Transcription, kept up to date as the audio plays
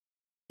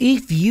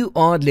If you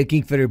are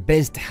looking for the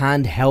best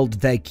handheld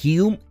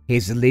vacuum,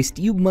 here's a list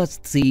you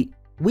must see.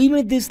 We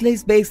made this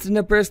list based on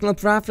a personal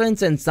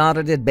preference and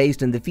sorted it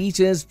based on the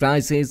features,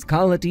 prices,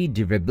 quality,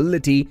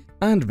 durability,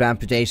 and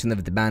reputation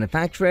of the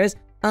manufacturers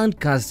and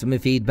customer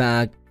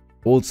feedback.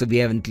 Also, we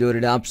have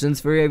included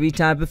options for every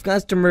type of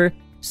customer,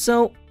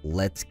 so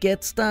let's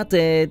get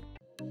started.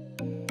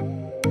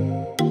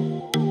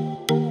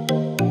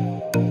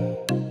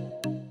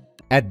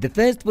 At the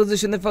first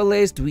position of our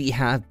list, we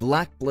have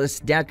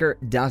BLACK+DECKER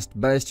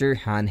Dustbuster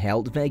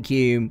Handheld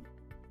Vacuum.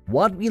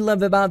 What we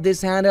love about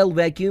this handheld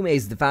vacuum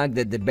is the fact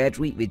that the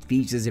battery, which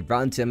features a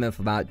runtime of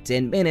about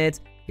 10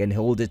 minutes, can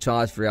hold a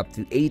charge for up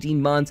to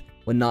 18 months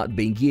when not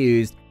being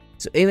used.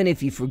 So even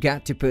if you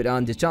forget to put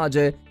on the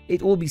charger,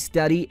 it will be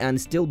steady and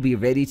still be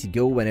ready to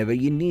go whenever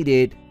you need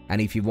it.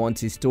 And if you want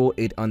to store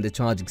it on the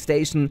charging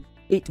station,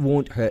 it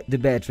won't hurt the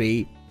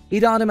battery.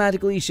 It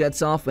automatically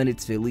shuts off when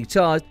it's fully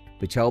charged,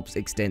 which helps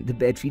extend the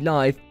battery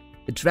life.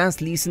 A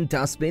translucent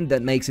dustbin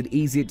that makes it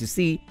easier to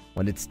see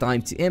when it's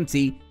time to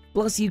empty.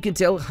 Plus, you can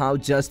tell how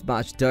just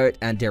much dirt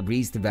and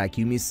debris the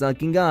vacuum is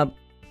sucking up.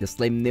 The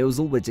slim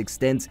nozzle, which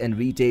extends and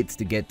rotates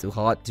to get to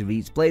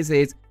hard-to-reach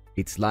places.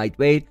 It's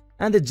lightweight,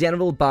 and the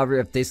general power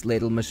of this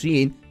little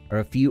machine are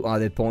a few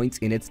other points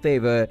in its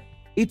favor.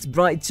 Its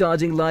bright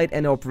charging light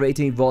and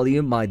operating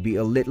volume might be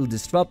a little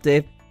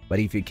disruptive, but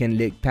if you can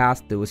look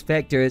past those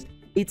factors,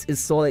 it's a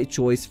solid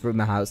choice for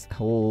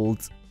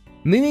households.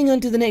 Moving on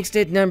to the next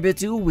at number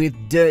 2 with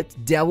Dirt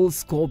Devil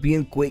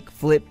Scorpion Quick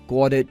Flip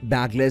Corded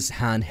Bagless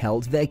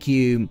Handheld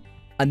Vacuum.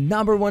 A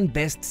 #1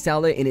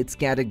 bestseller in its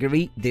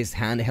category, this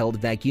handheld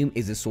vacuum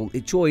is a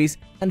solid choice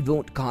and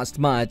won't cost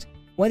much.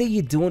 Whether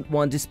you don't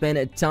want to spend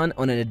a ton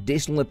on an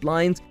additional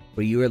appliance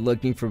or you are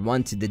looking for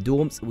one to the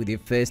dorms with your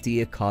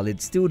first-year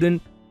college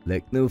student,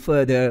 look no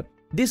further.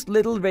 This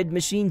little red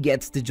machine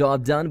gets the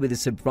job done with a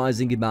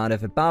surprising amount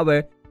of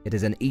power. It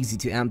is an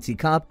easy-to-empty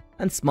cup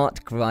and smart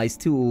device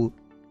tool.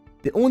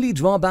 The only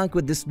drawback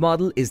with this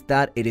model is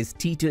that it is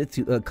tethered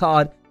to a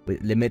card,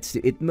 with limits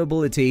to its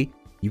mobility.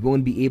 You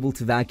won't be able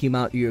to vacuum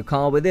out your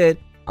car with it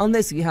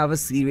unless you have a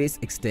serious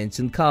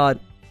extension card.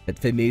 But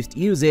for most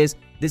users,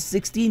 the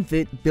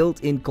 16-foot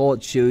built-in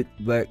cord should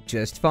work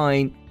just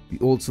fine. We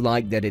also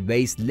like that it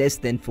weighs less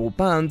than 4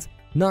 pounds.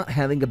 Not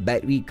having a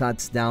battery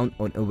cuts down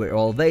on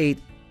overall weight,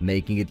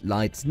 making it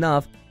light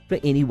enough for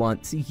anyone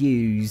to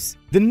use.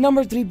 The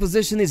number 3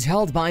 position is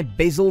held by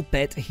Bissell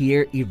Pet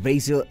Hair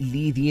Eraser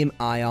Lithium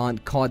Ion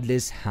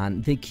Cordless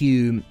Hand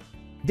Vacuum.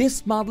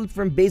 This model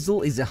from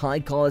Bissell is a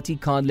high-quality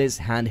cordless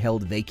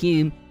handheld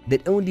vacuum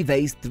that only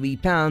weighs 3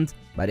 pounds,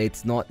 but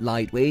it's not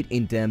lightweight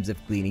in terms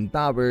of cleaning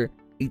power.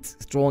 It's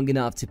strong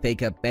enough to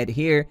pick up pet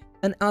hair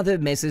and other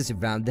messes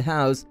around the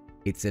house.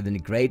 It's even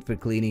great for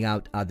cleaning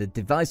out other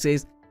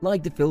devices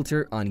like the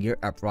filter on your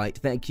upright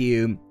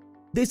vacuum.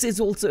 This is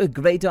also a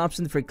great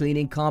option for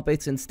cleaning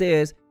carpets and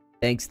stairs,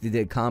 thanks to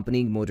the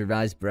accompanying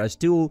motorized brush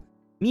tool.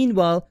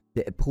 Meanwhile,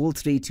 the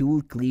upholstery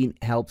tool clean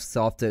helps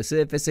softer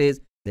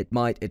surfaces that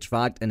might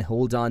attract and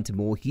hold on to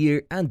more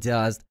hair and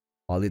dust.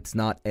 While it's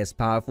not as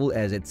powerful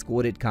as its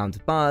corded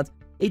counterpart,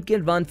 it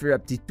can run for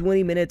up to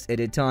 20 minutes at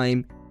a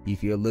time.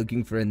 If you're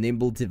looking for a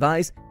nimble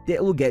device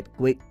that will get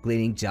quick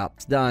cleaning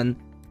jobs done,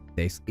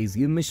 this is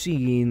your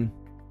machine.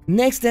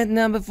 Next at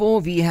number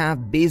 4, we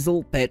have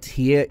Bissell Pet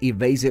Hair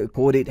Eraser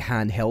Corded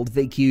Handheld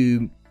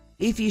Vacuum.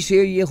 If you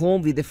share your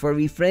home with a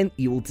furry friend,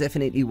 you will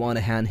definitely want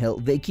a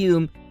handheld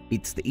vacuum.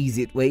 It's the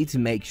easiest way to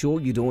make sure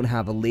you don't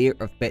have a layer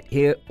of pet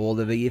hair all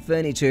over your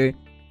furniture.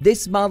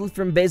 This model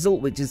from Bissell,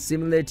 which is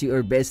similar to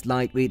our best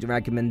lightweight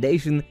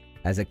recommendation,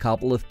 has a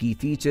couple of key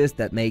features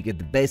that make it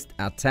the best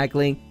at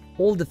tackling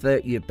all the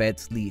fur your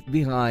pets leave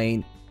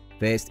behind.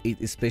 First,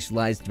 its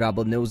specialized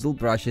rubber nozzle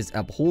brushes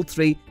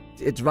upholstery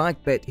to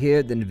attract pet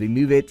hair, then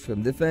remove it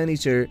from the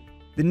furniture.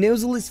 The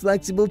nozzle is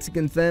flexible to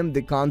confirm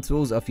the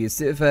contours of your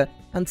sofa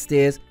and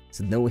stairs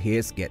so no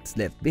hairs gets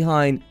left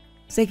behind.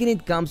 Second,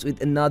 it comes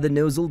with another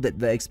nozzle that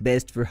works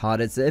best for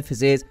harder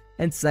surfaces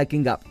and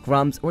sucking up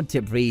crumbs or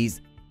debris.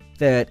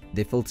 Third,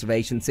 the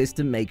filtration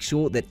system makes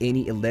sure that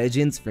any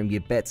allergens from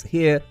your pet's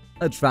hair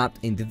are trapped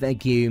in the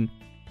vacuum.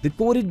 The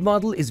corded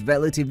model is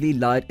relatively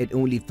light at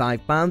only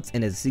 5 pounds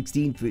and has a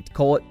 16-foot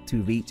cord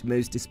to reach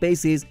most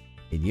spaces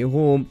in your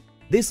home.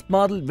 This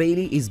model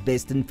really is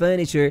best in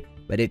furniture,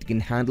 but it can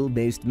handle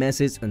most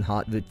messes on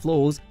hardwood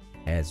floors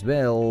as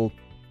well.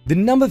 The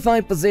number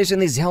 5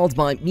 position is held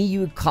by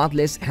Meiyou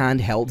Cordless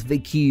Handheld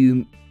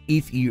Vacuum.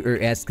 If you are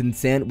as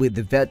concerned with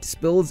the wet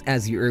spills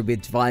as you are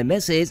with dry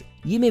messes,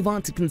 you may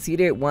want to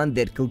consider one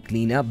that could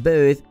clean up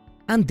both.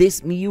 And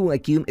this Meiyou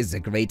vacuum is a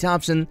great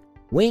option.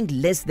 Weighing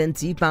less than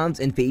 2 pounds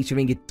and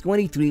featuring a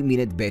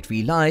 23-minute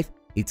battery life,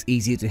 it's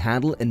easy to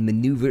handle and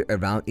maneuver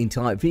around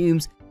entire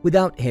rooms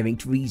without having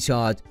to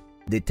recharge.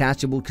 The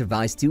detachable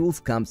device tools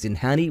comes in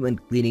handy when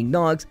cleaning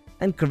knocks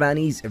and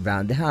crannies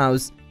around the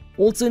house.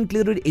 Also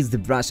included is the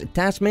brush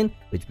attachment,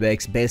 which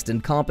works best on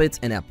carpets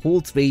and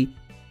upholstery.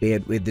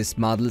 Paired with this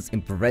model's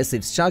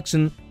impressive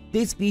suction,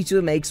 this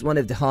feature makes one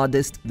of the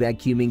hardest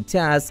vacuuming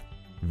tasks.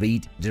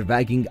 Read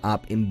dragging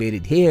up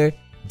embedded hair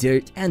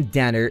dirt and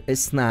danner a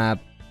snap.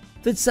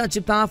 With such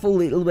a powerful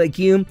little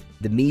vacuum,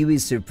 the Meiyou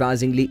is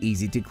surprisingly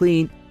easy to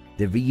clean.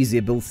 The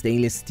reusable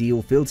stainless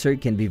steel filter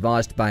can be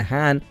washed by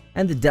hand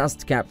and the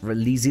dust cap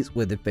releases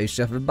with the push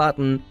of a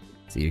button,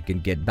 so you can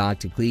get back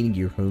to cleaning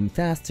your home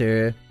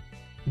faster.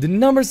 The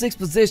number 6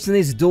 position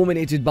is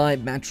dominated by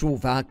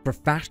MetroVac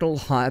Professional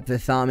High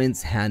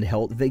Performance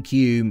Handheld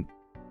Vacuum.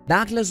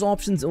 Backless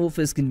options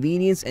offers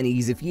convenience and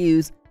ease of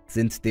use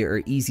since they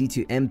are easy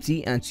to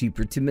empty and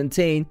cheaper to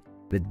maintain,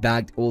 but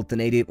backed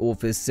alternative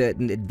offers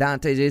certain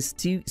advantages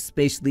too,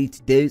 especially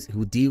to those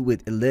who deal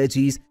with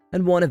allergies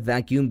and want a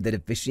vacuum that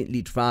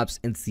efficiently traps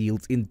and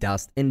seals in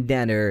dust and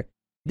danner.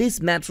 This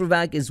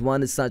MetroVac is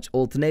one such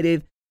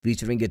alternative,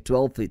 featuring a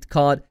 12-foot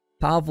cord,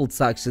 powerful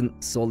suction,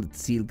 solid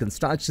steel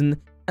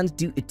construction, and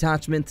 2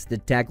 attachments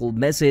that tackle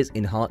messes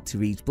in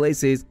hard-to-reach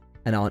places,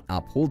 and on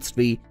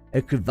upholstery,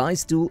 a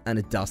crevice tool, and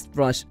a dust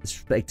brush,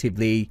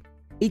 respectively.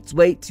 Its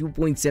weight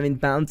 2.7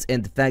 pounds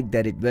and the fact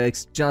that it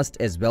works just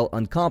as well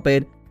on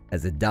carpet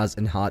as it does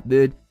on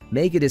hardwood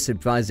make it a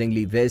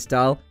surprisingly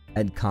versatile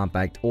and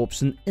compact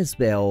option as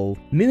well.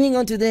 Moving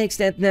on to the next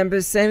at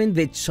number 7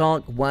 with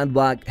Shark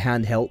Wandvac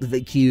Handheld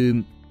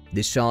Vacuum.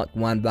 The Shark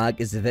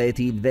Wandvac is a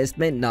worthy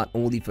investment not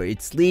only for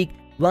its sleek,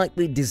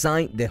 lightweight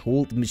design. The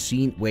whole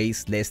machine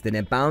weighs less than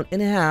a pound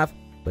and a half,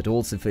 but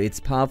also for its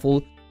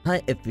powerful,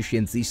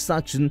 high-efficiency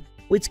suction,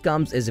 which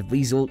comes as a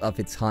result of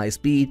its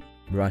high-speed,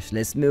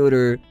 brushless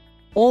motor.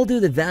 Although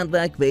the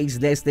Wandvac weighs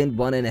less than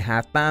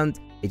 1.5 pounds,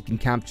 it can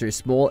capture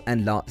small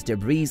and large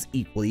debris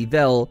equally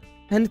well,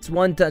 and its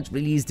one-touch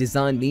release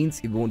design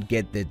means you won't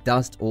get the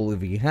dust all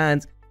over your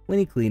hands when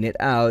you clean it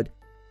out.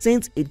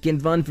 Since it can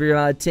run for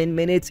about 10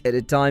 minutes at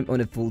a time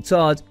on a full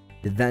charge,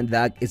 the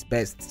Wandvac is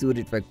best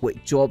suited for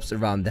quick jobs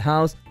around the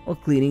house or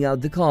cleaning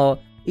out the car.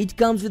 It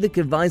comes with a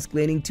crevice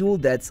cleaning tool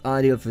that's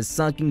ideal for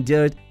sucking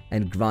dirt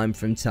and grime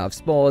from tough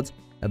spots,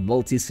 a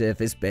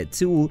multi-surface bed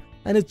tool,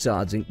 and a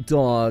charging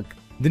dock.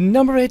 The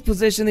number 8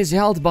 position is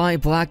held by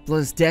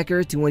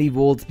BLACK+DECKER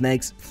 20V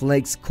Max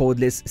Flex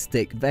Cordless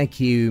Stick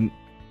Vacuum.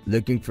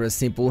 Looking for a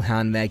simple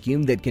hand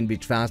vacuum that can be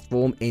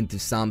transformed into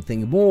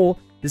something more?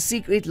 The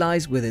secret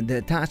lies within the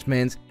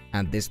attachments,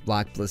 and this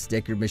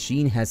BLACK+DECKER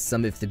machine has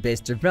some of the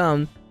best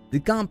around. The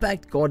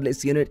compact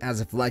cordless unit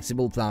has a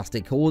flexible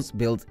plastic hose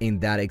built in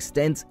that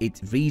extends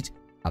its reach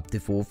up to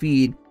 4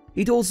 feet.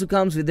 It also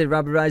comes with a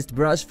rubberized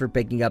brush for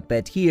picking up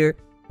pet hair,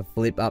 a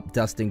flip-up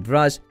dusting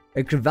brush,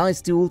 a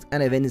crevice tool,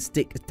 and even a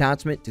stick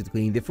attachment to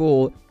clean the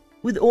floor.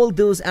 With all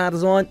those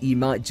add-ons, you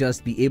might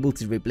just be able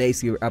to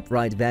replace your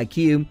upright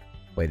vacuum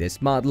with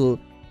this model.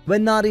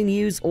 When not in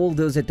use, all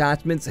those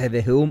attachments have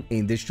a home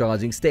in this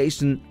charging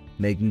station,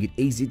 making it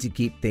easy to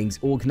keep things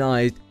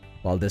organized.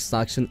 While the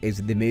suction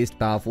is the most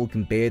powerful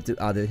compared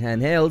to other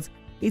handhelds,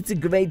 it's a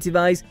great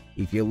device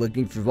if you're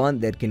looking for one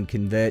that can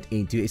convert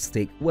into a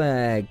stick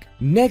vac.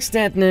 Next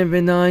at number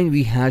 9,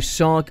 we have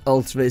Shark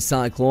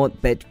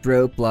UltraCyclone Pet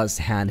Pro Plus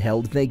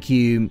Handheld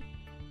Vacuum.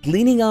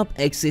 Cleaning up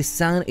excess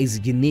sand is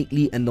a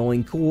uniquely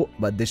annoying chore,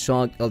 but the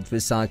Shark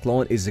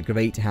UltraCyclone is a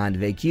great hand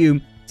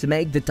vacuum to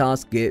make the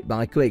task go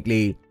by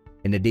quickly.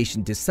 In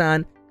addition to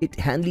sand, it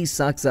handily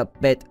sucks up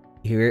pet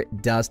hair,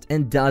 dust,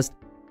 and dust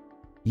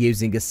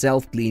using a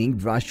self-cleaning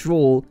brush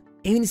roll.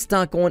 Even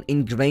stuck on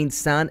ingrained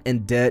sand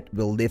and dirt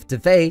will lift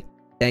away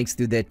thanks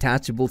to the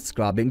attachable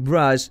scrubbing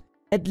brush.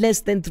 At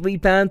less than 3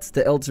 pounds,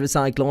 the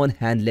UltraCyclone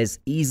handless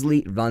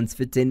easily runs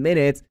for 10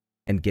 minutes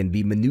and can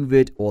be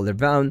maneuvered all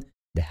around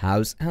the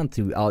house and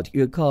throughout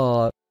your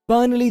car.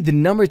 Finally, the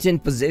number 10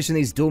 position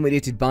is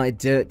dominated by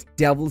Dirt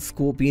Devil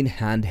Scorpion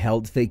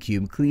Handheld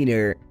Vacuum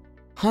Cleaner.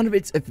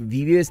 Hundreds of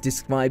reviewers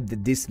describe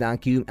this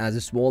vacuum as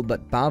a small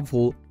but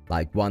powerful.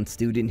 Like one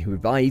student who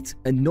writes,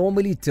 "I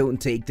normally don't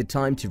take the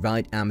time to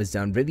write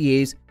Amazon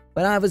reviews,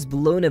 but I was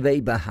blown away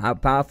by how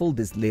powerful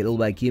this little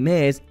vacuum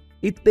is.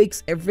 It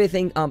picks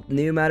everything up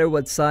no matter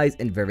what size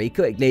and very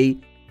quickly,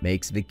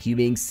 makes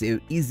vacuuming so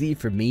easy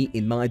for me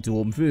in my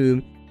dorm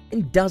room,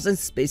 and doesn't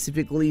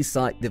specifically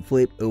cite the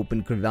flip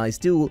open crevice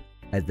tool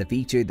as the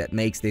feature that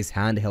makes this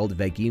handheld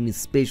vacuum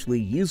especially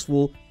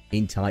useful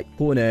in tight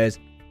corners.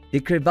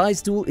 The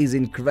crevice tool is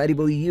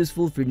incredibly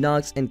useful for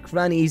nooks and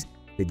crannies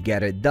that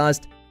gather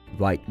dust.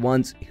 Right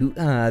ones who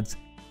adds.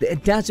 The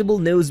attachable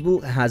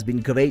nozzle has been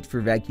great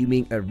for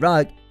vacuuming a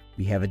rug.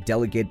 We have a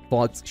delicate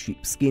fox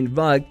sheepskin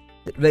rug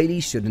that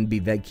really shouldn't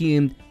be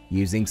vacuumed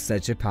using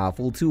such a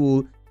powerful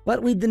tool,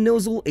 but with the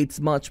nozzle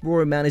it's much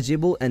more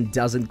manageable and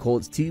doesn't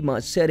cause too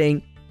much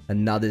shedding.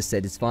 Another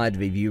satisfied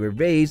reviewer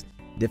raised,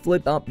 the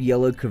flip-up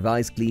yellow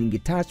crevice cleaning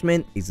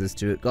attachment is a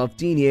stroke of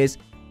genius.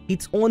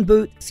 It's on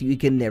boot so you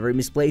can never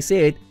misplace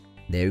it.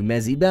 No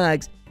messy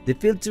bags. The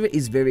filter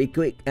is very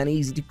quick and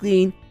easy to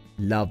clean.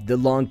 Love the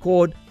long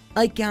cord.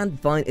 I can't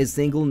find a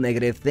single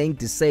negative thing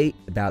to say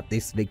about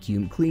this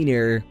vacuum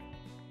cleaner.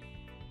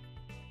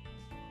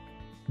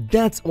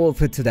 That's all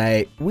for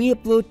today. We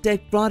upload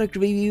tech product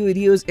review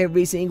videos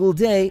every single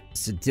day,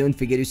 so don't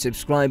forget to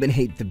subscribe and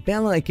hit the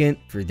bell icon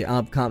for the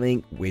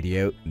upcoming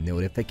video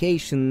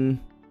notification.